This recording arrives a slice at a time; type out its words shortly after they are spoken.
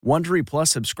Wondery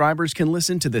Plus subscribers can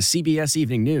listen to the CBS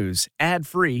Evening News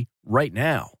ad-free right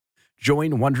now.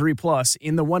 Join Wondery Plus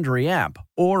in the Wondery app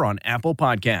or on Apple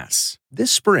Podcasts.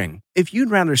 This spring, if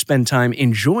you'd rather spend time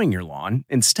enjoying your lawn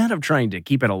instead of trying to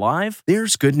keep it alive,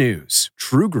 there's good news.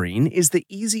 True Green is the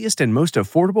easiest and most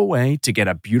affordable way to get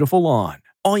a beautiful lawn.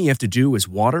 All you have to do is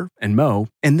water and mow,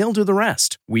 and they'll do the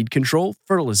rest. Weed control,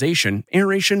 fertilization,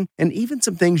 aeration, and even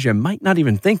some things you might not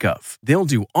even think of. They'll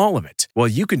do all of it, while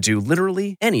you can do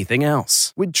literally anything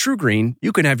else. With True Green,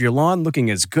 you can have your lawn looking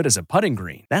as good as a putting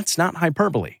green. That's not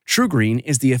hyperbole. True Green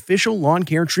is the official lawn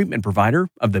care treatment provider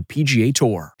of the PGA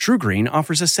Tour. True Green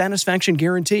offers a satisfaction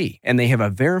guarantee, and they have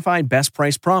a verified best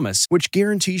price promise, which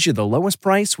guarantees you the lowest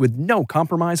price with no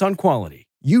compromise on quality.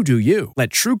 You do you. Let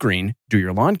True Green do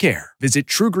your lawn care. Visit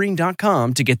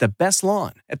TrueGreen.com to get the best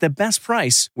lawn at the best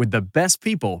price with the best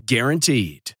people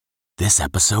guaranteed. This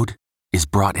episode is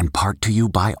brought in part to you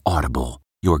by Audible,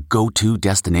 your go-to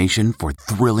destination for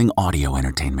thrilling audio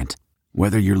entertainment.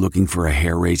 Whether you're looking for a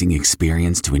hair-raising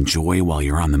experience to enjoy while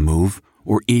you're on the move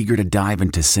or eager to dive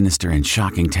into sinister and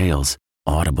shocking tales,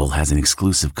 Audible has an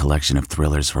exclusive collection of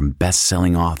thrillers from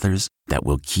best-selling authors that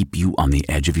will keep you on the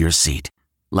edge of your seat.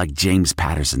 Like James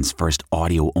Patterson's first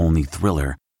audio-only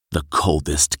thriller, The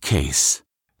Coldest Case.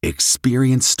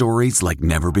 Experience stories like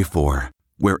never before,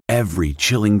 where every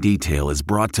chilling detail is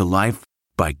brought to life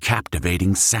by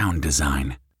captivating sound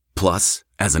design. Plus,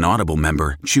 as an Audible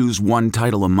member, choose one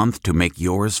title a month to make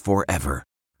yours forever.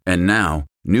 And now,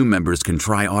 new members can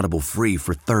try Audible free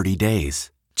for 30 days.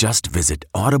 Just visit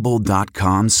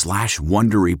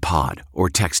audible.com/WonderyPod or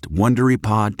text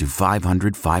WonderyPod to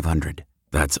 500-500.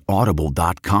 That's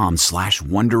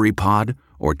audible.com/WonderyPod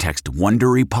or text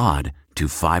WonderyPod to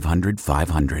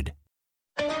 500-500.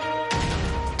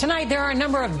 Tonight, there are a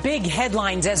number of big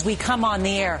headlines as we come on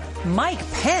the air. Mike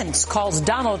Pence calls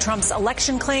Donald Trump's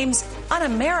election claims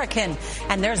un-American.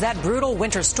 And there's that brutal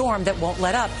winter storm that won't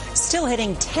let up, still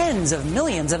hitting tens of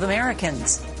millions of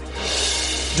Americans.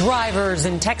 Drivers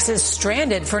in Texas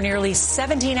stranded for nearly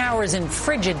 17 hours in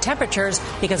frigid temperatures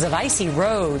because of icy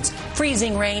roads.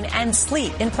 Freezing rain and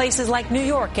sleet in places like New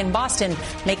York and Boston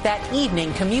make that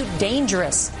evening commute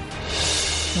dangerous.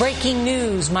 Breaking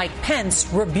news, Mike Pence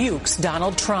rebukes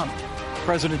Donald Trump.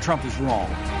 President Trump is wrong.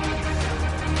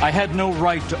 I had no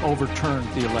right to overturn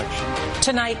the election.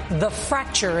 Tonight, the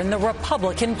fracture in the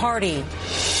Republican Party.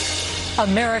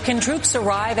 American troops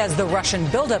arrive as the Russian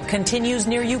buildup continues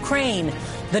near Ukraine.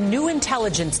 The new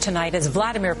intelligence tonight as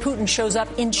Vladimir Putin shows up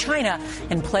in China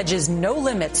and pledges no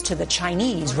limits to the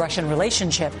Chinese-Russian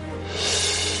relationship.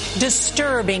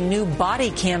 Disturbing new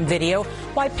body cam video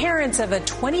why parents of a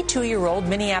 22-year-old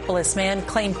Minneapolis man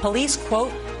claim police,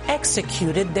 quote,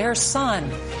 executed their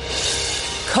son.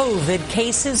 COVID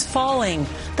cases falling.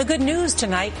 The good news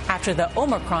tonight after the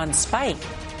Omicron spike.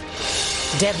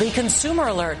 Deadly consumer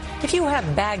alert. If you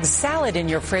have bagged salad in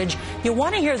your fridge, you'll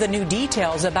want to hear the new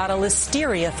details about a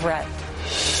listeria threat.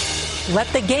 Let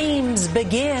the games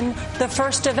begin, the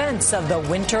first events of the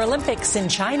Winter Olympics in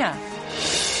China.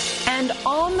 And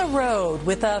on the road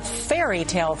with a fairy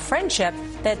tale friendship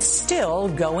that's still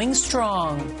going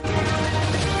strong.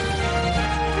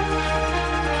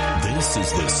 This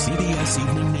is the CBS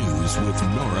Evening News with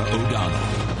Norah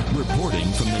O'Donnell, reporting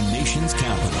from the nation's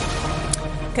capital.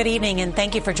 Good evening, and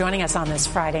thank you for joining us on this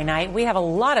Friday night. We have a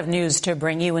lot of news to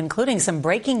bring you, including some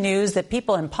breaking news that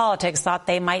people in politics thought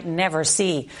they might never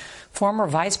see. Former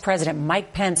Vice President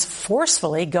Mike Pence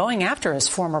forcefully going after his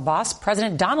former boss,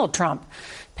 President Donald Trump.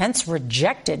 Pence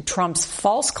rejected Trump's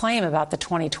false claim about the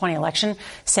 2020 election,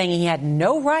 saying he had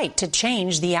no right to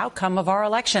change the outcome of our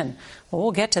election. Well,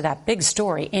 we'll get to that big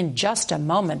story in just a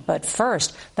moment. But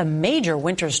first, the major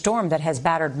winter storm that has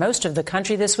battered most of the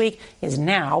country this week is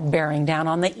now bearing down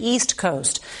on the East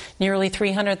Coast. Nearly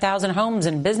 300,000 homes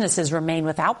and businesses remain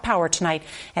without power tonight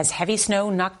as heavy snow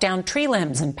knocked down tree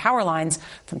limbs and power lines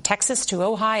from Texas to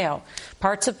Ohio.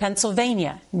 Parts of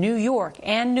Pennsylvania, New York,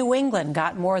 and New England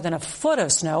got more than a foot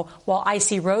of snow, while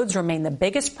icy roads remain the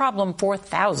biggest problem for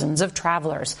thousands of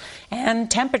travelers.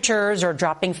 And temperatures are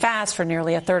dropping fast for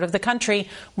nearly a third of the country.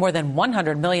 More than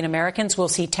 100 million Americans will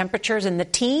see temperatures in the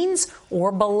teens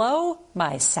or below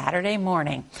by Saturday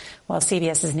morning. Well,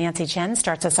 CBS's Nancy Chen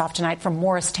starts us off tonight from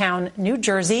Morristown, New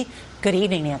Jersey. Good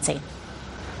evening, Nancy.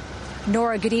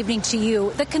 Norah, good evening to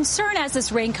you. The concern as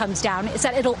this rain comes down is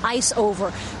that it'll ice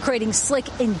over, creating slick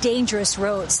and dangerous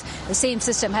roads. The same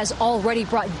system has already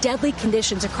brought deadly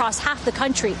conditions across half the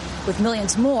country, with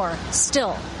millions more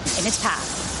still in its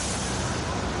path.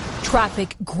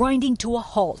 Traffic grinding to a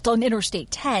halt on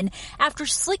Interstate 10 after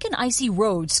slick and icy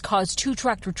roads caused two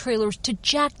tractor trailers to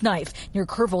jackknife near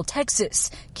Kerrville,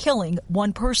 Texas, killing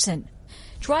one person.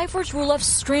 drivers were left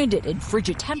stranded in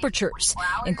frigid temperatures,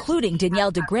 including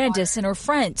Danielle DeGrandis and her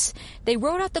friends. They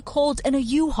rode out the cold in a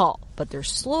U-Haul, but they're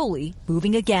slowly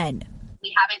moving again.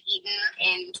 We haven't eaten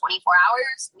in 24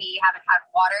 hours. We haven't had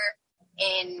water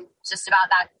in just about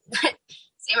that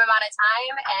same amount of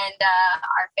time, and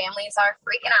our families are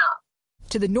freaking out.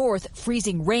 To the north,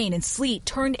 freezing rain and sleet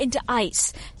turned into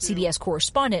ice. CBS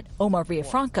correspondent Omar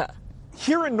Villafranca.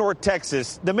 Here in North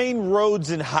Texas, the main roads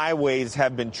and highways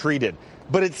have been treated,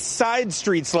 but it's side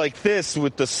streets like this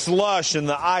with the slush and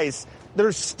the ice that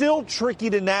are still tricky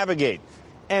to navigate.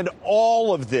 And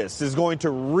all of this is going to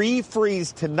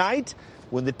refreeze tonight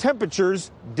when the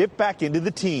temperatures dip back into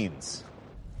the teens.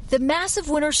 The massive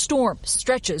winter storm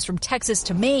stretches from Texas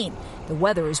to Maine. The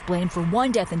weather is blamed for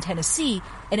one death in Tennessee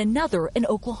and another in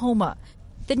Oklahoma.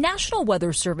 The National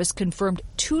Weather Service confirmed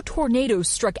 2 tornadoes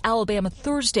struck Alabama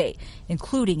Thursday,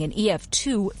 including an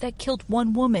EF2 that killed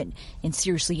 1 woman and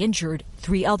seriously injured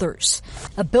 3 others.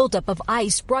 A buildup of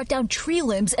ice brought down tree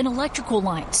limbs and electrical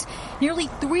lines. Nearly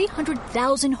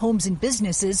 300,000 homes and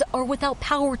businesses are without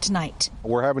power tonight.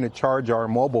 We're having to charge our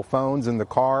mobile phones in the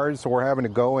cars. We're having to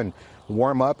go and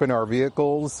warm up in our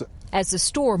vehicles. As the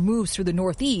storm moves through the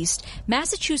Northeast,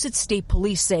 Massachusetts State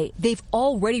Police say they've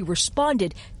already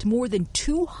responded to more than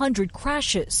 200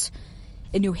 crashes.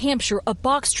 In New Hampshire, a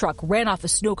box truck ran off a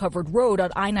snow-covered road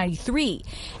on I-93.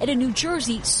 And in New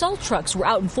Jersey, salt trucks were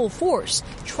out in full force,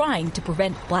 trying to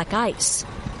prevent black ice.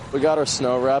 We got our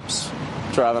snow reps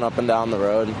driving up and down the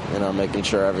road, making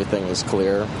sure everything is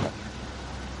clear.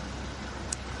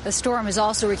 The storm is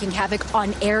also wreaking havoc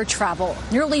on air travel.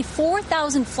 Nearly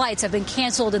 4,000 flights have been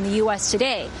canceled in the U.S.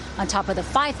 today, on top of the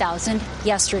 5,000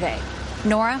 yesterday.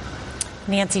 Norah?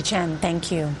 Nancy Chen,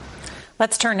 thank you.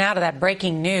 Let's turn now to that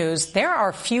breaking news. There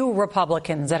are few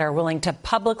Republicans that are willing to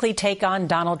publicly take on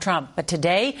Donald Trump. But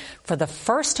today, for the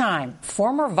first time,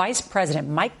 former Vice President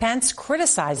Mike Pence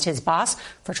criticized his boss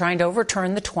for trying to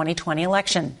overturn the 2020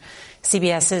 election.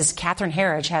 CBS's Catherine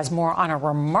Herridge has more on a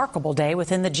remarkable day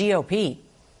within the GOP.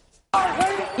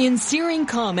 In searing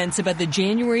comments about the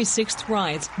January 6th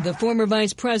riots, the former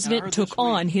vice president took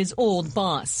on his old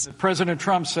boss. President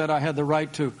Trump said I had the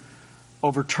right to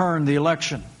overturn the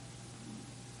election.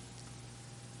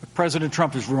 But President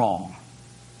Trump is wrong.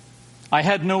 I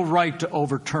had no right to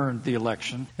overturn the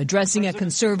election. Addressing a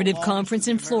conservative conference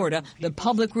in Florida, the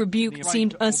public rebuke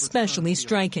seemed especially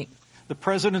striking. The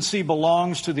presidency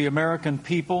belongs to the American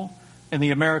people and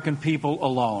the American people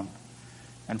alone.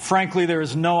 And frankly, there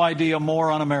is no idea more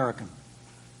un-American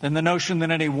than the notion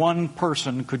that any one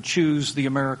person could choose the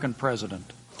American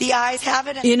president. The ayes have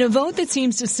it. In a vote that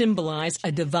seems to symbolize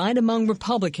a divide among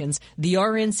Republicans, the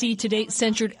RNC today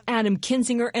censured Adam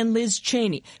Kinzinger and Liz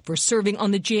Cheney for serving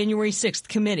on the January 6th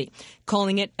committee,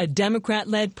 calling it a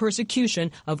Democrat-led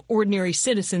persecution of ordinary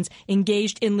citizens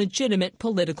engaged in legitimate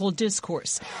political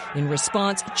discourse. In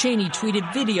response, Cheney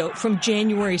tweeted video from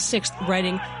January 6th,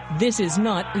 writing, "This is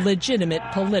not legitimate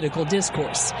political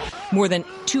discourse." More than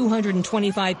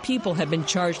 225 people have been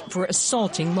charged for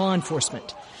assaulting law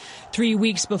enforcement. 3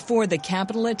 weeks before the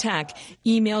Capitol attack,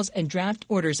 emails and draft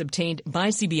orders obtained by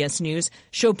CBS News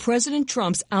show President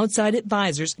Trump's outside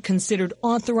advisors considered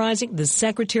authorizing the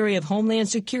Secretary of Homeland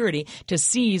Security to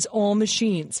seize all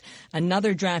machines.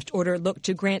 Another draft order looked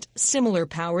to grant similar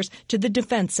powers to the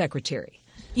Defense Secretary.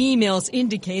 Emails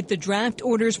indicate the draft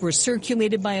orders were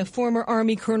circulated by a former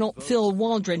Army Colonel Phil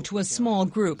Waldron to a small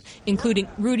group, including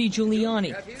Rudy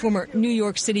Giuliani, former New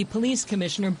York City Police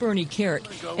Commissioner Bernie Kerik,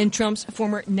 and Trump's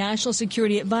former National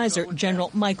Security Advisor, General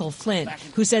Michael Flynn,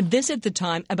 who said this at the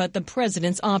time about the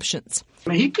president's options.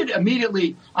 He could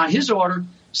immediately, on his order,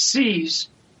 seize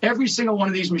every single one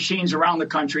of these machines around the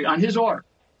country on his order.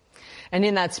 And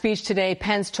in that speech today,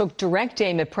 Pence took direct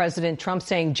aim at President Trump,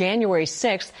 saying January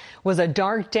 6th was a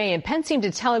dark day. And Pence seemed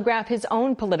to telegraph his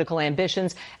own political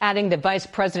ambitions, adding that Vice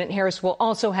President Harris will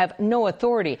also have no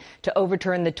authority to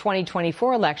overturn the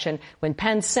 2024 election when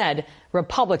Pence said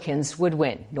Republicans would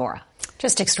win. Norah.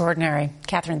 Just extraordinary.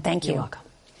 Catherine, thank you. You're welcome.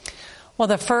 Well,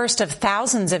 the first of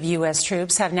thousands of U.S.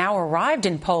 troops have now arrived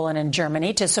in Poland and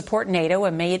Germany to support NATO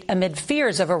amid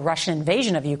fears of a Russian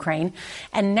invasion of Ukraine.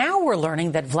 And now we're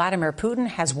learning that Vladimir Putin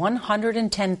has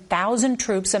 110,000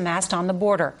 troops amassed on the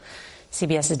border.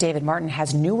 CBS's David Martin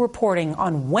has new reporting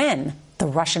on when the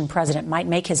Russian president might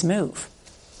make his move.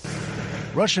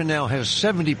 Russia now has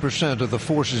 70% of the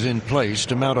forces in place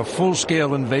to mount a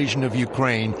full-scale invasion of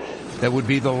Ukraine that would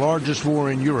be the largest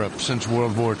war in Europe since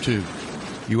World War II.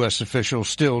 U.S. officials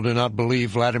still do not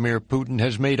believe Vladimir Putin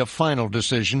has made a final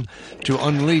decision to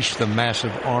unleash the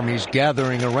massive armies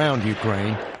gathering around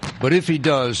Ukraine. But if he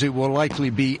does, it will likely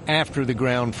be after the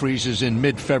ground freezes in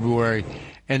mid-February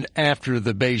and after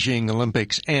the Beijing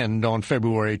Olympics end on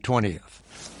February 20th.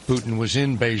 Putin was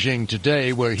in Beijing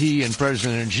today, where he and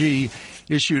President Xi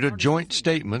issued a joint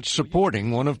statement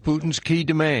supporting one of Putin's key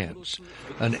demands,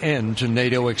 an end to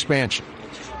NATO expansion,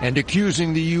 and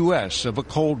accusing the U.S. of a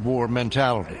Cold War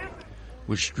mentality,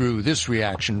 which drew this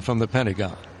reaction from the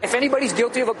Pentagon. If anybody's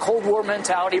guilty of a Cold War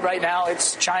mentality right now,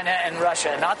 it's China and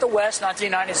Russia, not the West, not the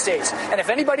United States. And if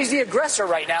anybody's the aggressor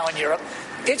right now in Europe,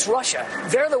 it's Russia.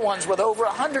 They're the ones with over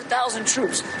 100,000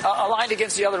 troops aligned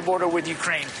against the other border with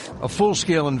Ukraine. A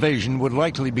full-scale invasion would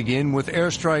likely begin with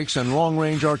airstrikes and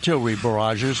long-range artillery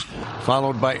barrages,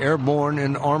 followed by airborne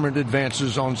and armored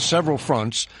advances on several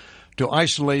fronts to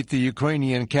isolate the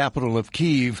Ukrainian capital of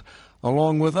Kyiv,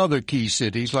 along with other key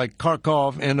cities like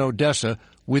Kharkov and Odessa,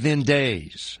 within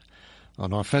days.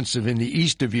 An offensive in the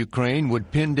east of Ukraine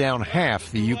would pin down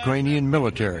half the Ukrainian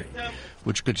military,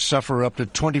 which could suffer up to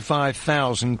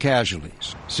 25,000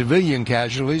 casualties. Civilian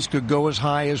casualties could go as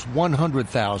high as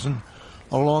 100,000,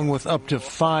 along with up to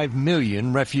 5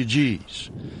 million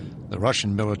refugees. The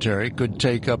Russian military could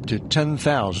take up to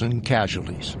 10,000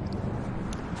 casualties.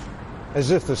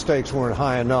 As if the stakes weren't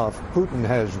high enough, Putin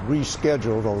has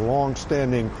rescheduled a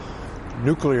long-standing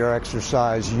nuclear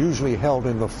exercise usually held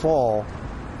in the fall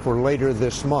for later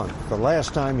this month. The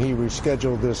last time he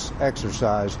rescheduled this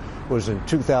exercise was in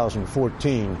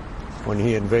 2014 when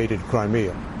he invaded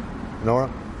Crimea.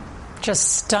 Norah?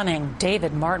 Just stunning.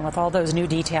 David Martin with all those new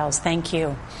details. Thank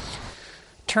you.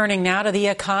 Turning now to the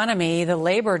economy, the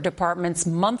Labor Department's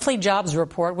monthly jobs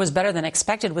report was better than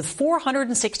expected, with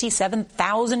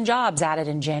 467,000 jobs added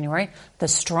in January. The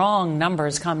strong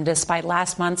numbers come despite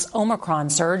last month's Omicron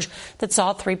surge that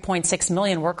saw 3.6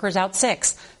 million workers out sick,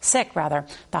 the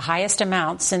highest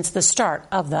amount since the start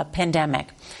of the pandemic.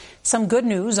 Some good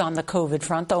news on the COVID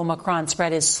front. The Omicron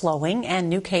spread is slowing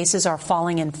and new cases are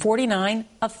falling in 49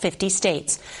 of 50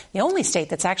 states. The only state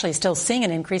that's actually still seeing an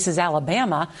increase is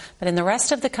Alabama, but in the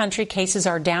rest of the country, cases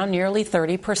are down nearly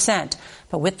 30%.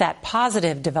 But with that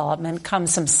positive development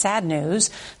comes some sad news.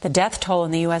 The death toll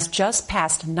in the U.S. just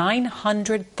passed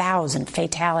 900,000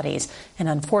 fatalities, and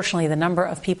unfortunately, the number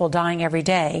of people dying every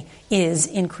day is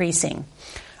increasing.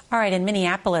 All right, in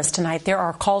Minneapolis tonight, there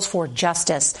are calls for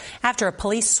justice after a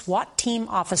police SWAT team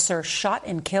officer shot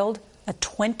and killed a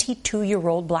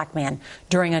 22-year-old black man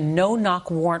during a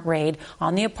no-knock warrant raid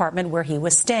on the apartment where he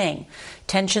was staying.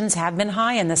 Tensions have been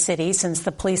high in the city since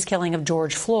the police killing of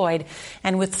George Floyd,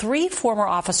 and with 3 former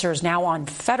officers now on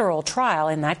federal trial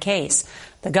in that case,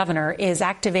 the governor is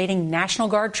activating National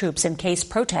Guard troops in case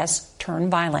protests turn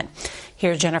violent.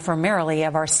 Here's Jennifer Merrily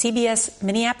of our CBS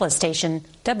Minneapolis station,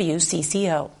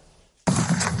 WCCO.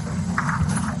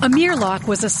 Amir Locke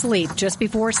was asleep just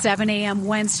before 7 a.m.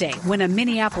 Wednesday when a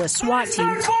Minneapolis SWAT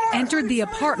team entered the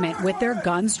apartment with their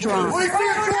guns drawn.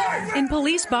 In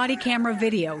police body camera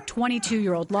video,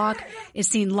 22-year-old Locke is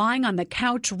seen lying on the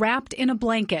couch wrapped in a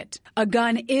blanket. A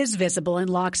gun is visible in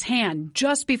Locke's hand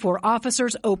just before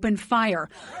officers opened fire,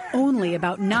 only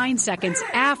about 9 seconds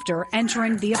after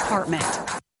entering the apartment.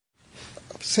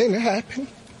 I've seen it happen.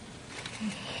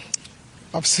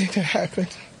 I've seen it happen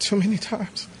too many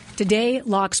times. Today,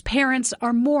 Locke's parents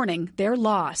are mourning their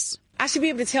loss. I should be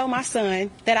able to tell my son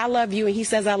that I love you, and he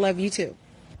says I love you too.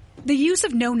 The use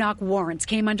of no-knock warrants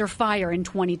came under fire in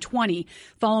 2020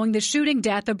 following the shooting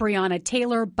death of Breonna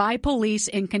Taylor by police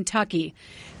in Kentucky.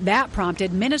 That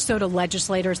prompted Minnesota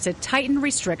legislators to tighten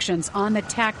restrictions on the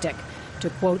tactic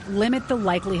to, quote, limit the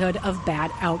likelihood of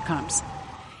bad outcomes.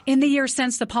 In the years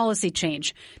since the policy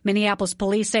change, Minneapolis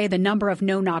police say the number of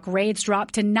no-knock raids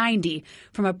dropped to 90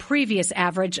 from a previous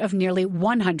average of nearly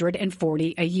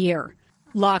 140 a year.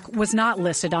 Locke was not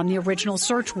listed on the original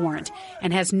search warrant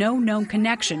and has no known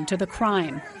connection to the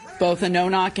crime. Both a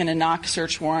no-knock and a knock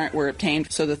search warrant were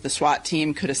obtained so that the SWAT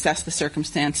team could assess the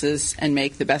circumstances and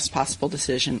make the best possible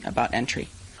decision about entry.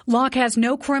 Locke has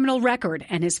no criminal record,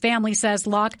 and his family says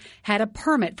Locke had a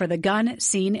permit for the gun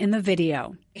seen in the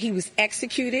video. He was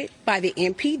executed by the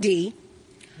MPD,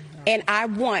 and I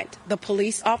want the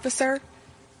police officer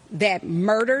that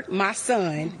murdered my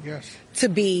son to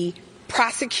be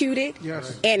prosecuted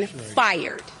and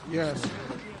fired. Yes.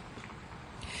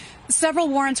 Several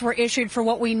warrants were issued for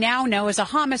what we now know is a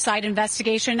homicide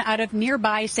investigation out of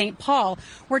nearby St. Paul.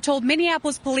 We're told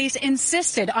Minneapolis police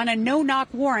insisted on a no-knock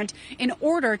warrant in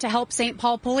order to help St.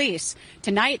 Paul police.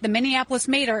 Tonight, the Minneapolis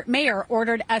mayor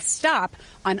ordered a stop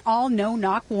on all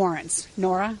no-knock warrants.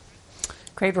 Norah?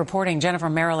 Great reporting, Jennifer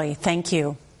Merrily. Thank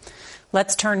you.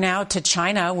 Let's turn now to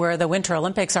China, where the Winter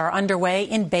Olympics are underway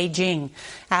in Beijing.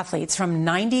 Athletes from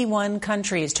 91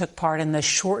 countries took part in the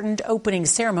shortened opening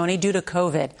ceremony due to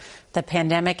COVID. The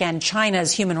pandemic and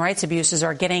China's human rights abuses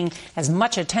are getting as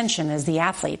much attention as the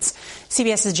athletes.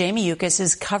 CBS's Jamie Yukas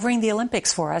is covering the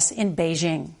Olympics for us in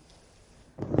Beijing.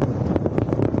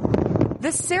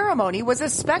 The ceremony was a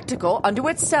spectacle unto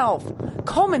itself,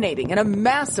 culminating in a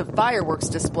massive fireworks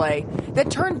display that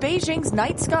turned Beijing's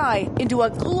night sky into a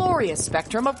glorious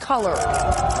spectrum of color.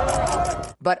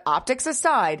 But optics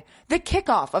aside, the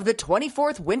kickoff of the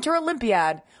 24th Winter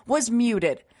Olympiad was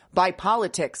muted by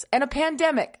politics and a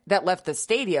pandemic that left the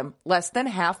stadium less than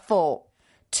half full.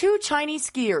 2 Chinese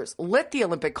skiers lit the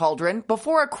Olympic cauldron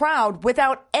before a crowd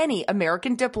without any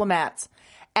American diplomats,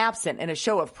 absent in a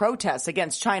show of protests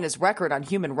against China's record on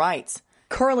human rights.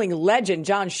 Curling legend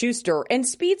John Schuster and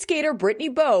speed skater Brittany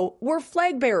Bowe were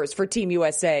flag bearers for Team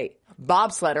USA.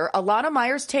 Bobsledder Alana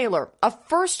Myers-Taylor, a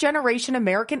first-generation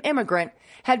American immigrant,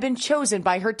 had been chosen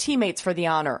by her teammates for the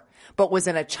honor, but was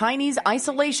in a Chinese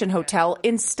isolation hotel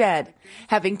instead,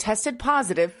 having tested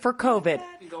positive for COVID.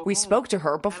 We spoke to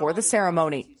her before the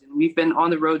ceremony. We've been on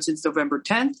the road since November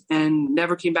 10th and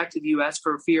never came back to the U.S.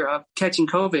 for fear of catching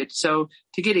COVID. So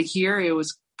to get it here, it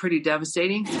was pretty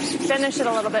devastating. Finish it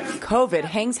a little bit. COVID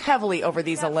hangs heavily over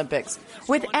these Olympics,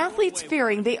 with athletes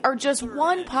fearing they are just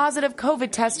one positive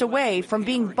COVID test away from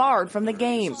being barred from the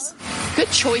games. Good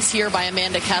choice here by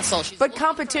Amanda Kessel. But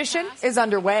competition is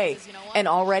underway, and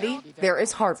already there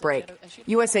is heartbreak.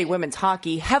 USA women's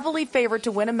hockey, heavily favored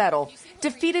to win a medal,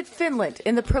 defeated Finland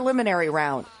in the preliminary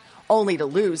round, only to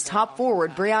lose top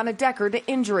forward Brianna Decker to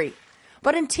injury.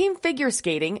 But in team figure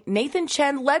skating, Nathan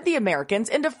Chen led the Americans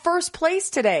into first place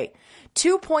today,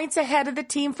 2 points ahead of the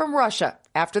team from Russia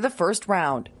after the first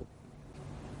round.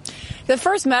 The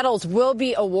first medals will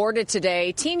be awarded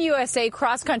today. Team USA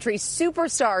cross-country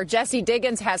superstar Jessie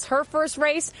Diggins has her first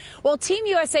race, while Team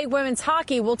USA women's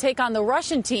hockey will take on the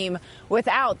Russian team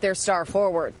without their star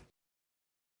forward.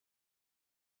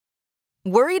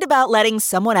 Worried about letting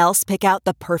someone else pick out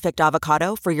the perfect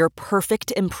avocado for your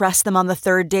perfect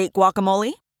impress-them-on-the-third-date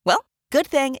guacamole? Well, good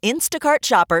thing Instacart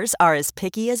shoppers are as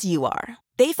picky as you are.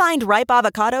 They find ripe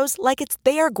avocados like it's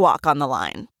their guac on the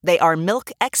line. They are milk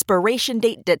expiration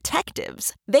date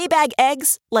detectives. They bag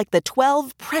eggs like the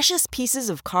 12 precious pieces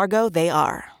of cargo they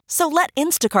are. So let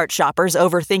Instacart shoppers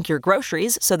overthink your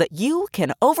groceries so that you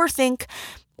can overthink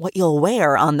what you'll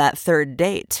wear on that third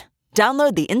date.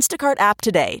 Download the Instacart app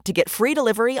today to get free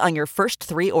delivery on your first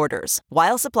 3 orders,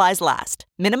 while supplies last.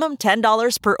 Minimum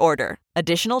 $10 per order.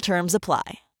 Additional terms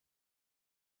apply.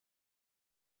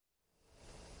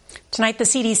 Tonight, the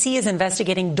CDC is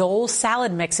investigating Dole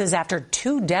salad mixes after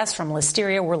 2 deaths from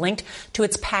listeria were linked to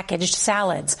its packaged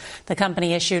salads. The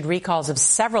company issued recalls of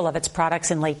several of its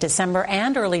products in late December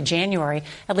and early January.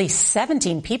 At least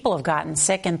 17 people have gotten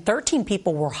sick and 13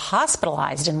 people were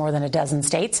hospitalized in more than a dozen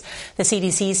states. The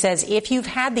CDC says if you've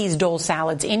had these Dole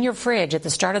salads in your fridge at the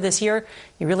start of this year,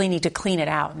 you really need to clean it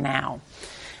out now.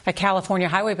 A California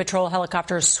Highway Patrol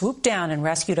helicopter swooped down and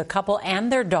rescued a couple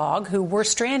and their dog who were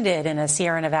stranded in a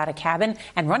Sierra Nevada cabin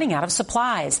and running out of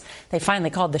supplies. They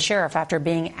finally called the sheriff after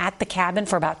being at the cabin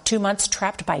for about 2 months,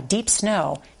 trapped by deep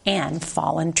snow and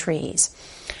fallen trees.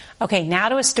 Okay, now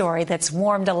to a story that's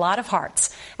warmed a lot of hearts.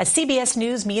 A CBS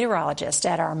News meteorologist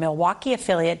at our Milwaukee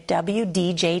affiliate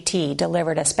WDJT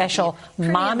delivered a special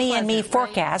Mommy and Me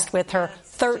forecast with her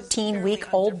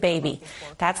 13-week-old baby.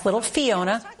 That's little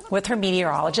Fiona with her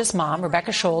meteorologist mom,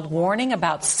 Rebecca Schold, warning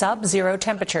about sub-zero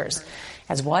temperatures.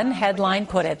 As one headline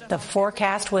put it, the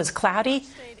forecast was cloudy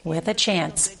with a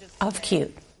chance of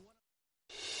cute.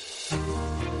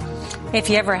 If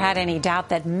you ever had any doubt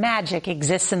that magic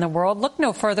exists in the world, look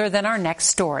no further than our next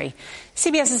story.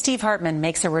 CBS's Steve Hartman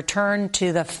makes a return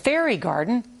to the fairy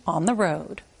garden on the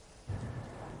road.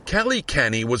 Kelly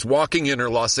Kenny was walking in her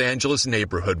Los Angeles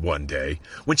neighborhood one day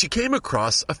when she came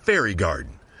across a fairy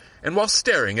garden. And while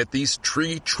staring at these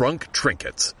tree trunk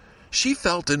trinkets, she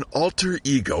felt an alter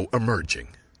ego emerging.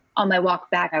 On my walk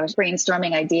back, I was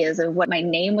brainstorming ideas of what my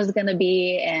name was going to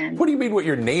be. And what do you mean what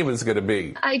your name is going to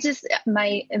be?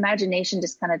 My imagination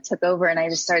just kind of took over, and I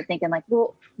just started thinking like,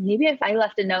 well, maybe if I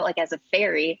left a note like as a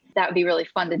fairy, that would be really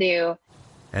fun to do.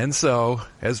 And so,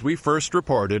 as we first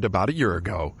reported about a year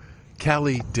ago,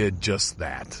 Kelly did just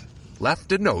that.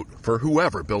 Left a note for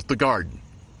whoever built the garden.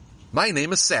 "My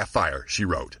name is Sapphire," she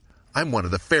wrote. "I'm one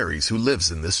of the fairies who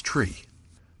lives in this tree."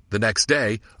 The next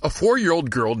day, a 4-year-old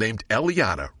girl named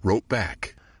Eliana wrote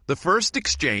back. The first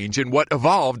exchange in what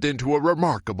evolved into a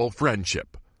remarkable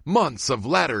friendship. Months of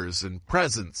letters and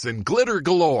presents and glitter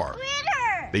galore.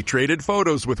 Glitter! They traded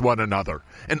photos with one another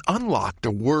and unlocked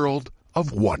a world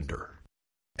of wonder.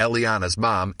 Eliana's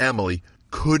mom, Emily,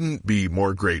 couldn't be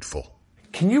more grateful.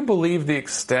 Can you believe the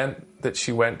extent that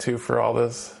she went to for all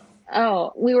this?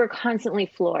 Oh, we were constantly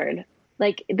floored.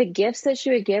 Like, the gifts that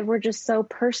she would give were just so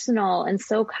personal and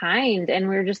so kind. And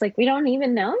we were just like, we don't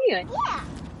even know you. Yeah.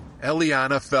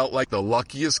 Eliana felt like the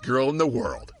luckiest girl in the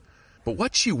world. But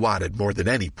what she wanted more than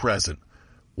any present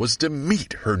was to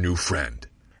meet her new friend.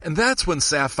 And that's when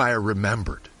Sapphire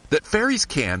remembered that fairies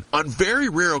can, on very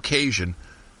rare occasion,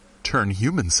 turn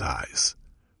human size.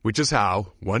 Which is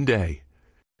how, one day,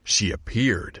 she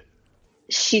appeared.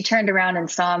 She turned around and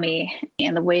saw me,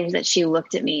 and the way that she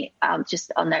looked at me, I'll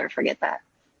never forget that.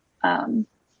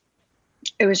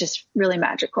 It was just really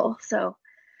magical. So,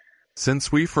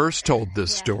 since we first told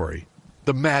this story,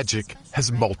 the magic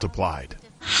has multiplied.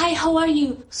 Hi, how are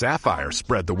you? Sapphire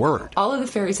spread the word. All of the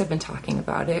fairies have been talking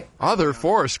about it. Other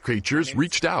forest creatures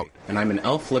reached out. And I'm an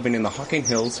elf living in the Hocking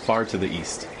Hills far to the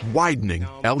east. Widening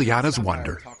Eliana's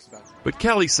wonder. But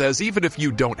Kelly says even if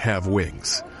you don't have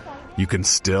wings, you can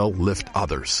still lift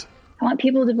others. I want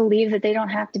people to believe that they don't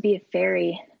have to be a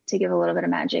fairy to give a little bit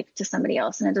of magic to somebody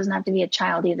else. And it doesn't have to be a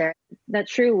child either. That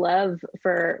true love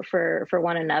for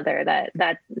one another,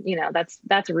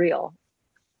 that's real.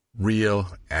 Real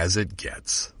as it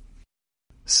gets.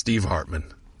 Steve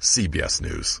Hartman, CBS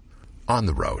News, on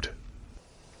the road.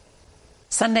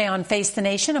 Sunday on Face the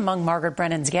Nation, among Margaret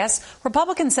Brennan's guests,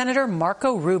 Republican Senator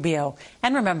Marco Rubio.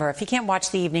 And remember, if you can't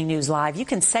watch the evening news live, you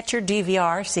can set your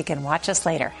DVR so you can watch us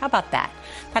later. How about that?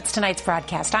 That's tonight's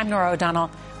broadcast. I'm Norah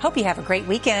O'Donnell. Hope you have a great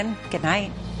weekend. Good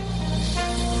night.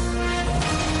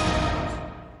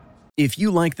 If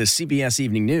you like the CBS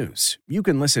Evening News, you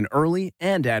can listen early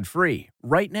and ad-free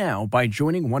right now by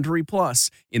joining Wondery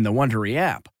Plus in the Wondery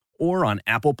app or on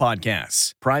Apple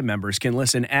Podcasts. Prime members can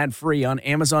listen ad-free on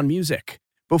Amazon Music.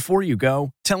 Before you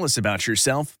go, tell us about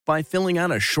yourself by filling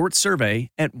out a short survey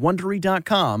at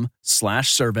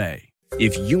Wondery.com/survey.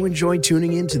 If you enjoy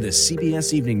tuning in to the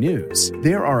CBS Evening News,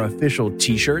 there are official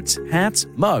t-shirts, hats,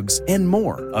 mugs, and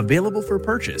more available for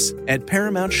purchase at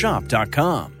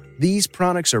ParamountShop.com. These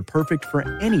products are perfect for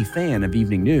any fan of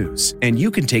evening news, and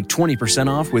you can take 20%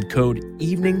 off with code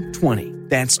EVENING20.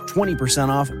 That's 20%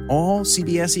 off all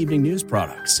CBS Evening News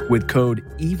products with code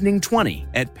EVENING20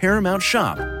 at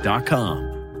ParamountShop.com.